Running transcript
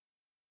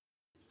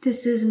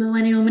This is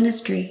Millennial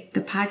Ministry, the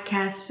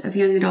podcast of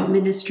young adult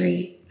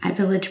ministry at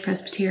Village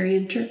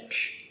Presbyterian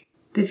Church.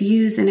 The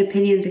views and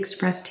opinions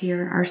expressed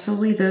here are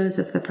solely those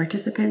of the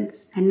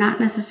participants and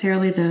not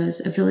necessarily those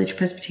of Village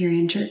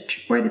Presbyterian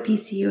Church or the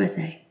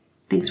PCUSA.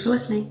 Thanks for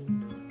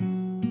listening.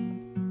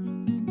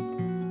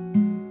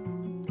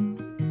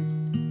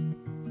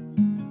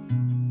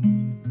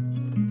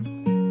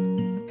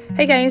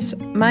 Hey guys,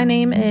 my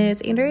name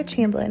is Andrea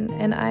Chamblin,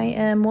 and I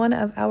am one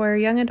of our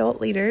young adult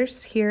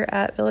leaders here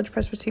at Village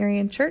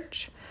Presbyterian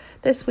Church.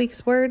 This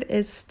week's word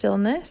is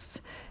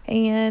stillness,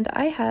 and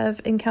I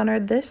have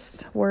encountered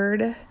this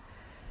word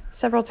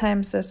several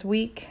times this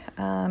week,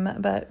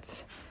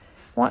 but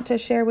want to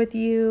share with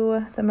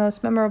you the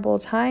most memorable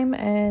time,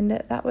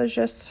 and that was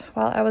just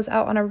while I was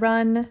out on a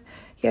run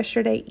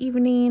yesterday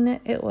evening.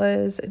 It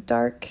was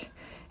dark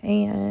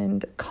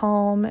and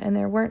calm, and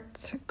there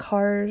weren't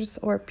cars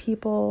or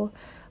people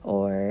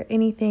or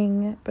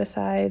anything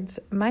besides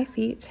my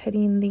feet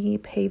hitting the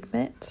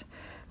pavement,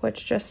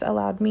 which just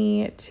allowed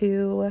me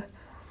to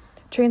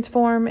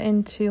transform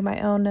into my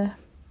own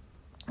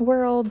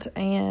world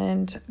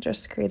and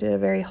just created a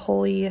very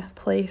holy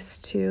place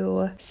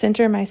to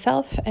center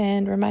myself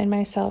and remind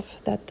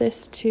myself that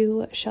this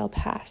too shall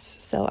pass.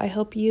 So I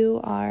hope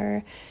you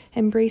are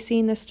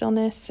embracing the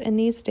stillness in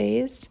these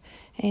days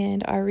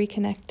and are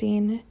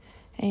reconnecting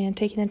and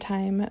taking the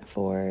time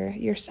for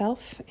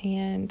yourself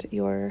and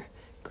your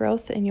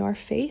growth in your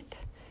faith.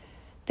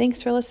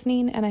 Thanks for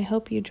listening, and I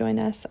hope you join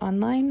us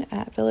online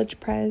at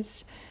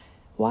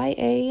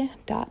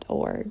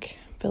villagepresya.org.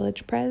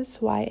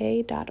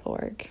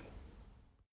 villagepresya.org.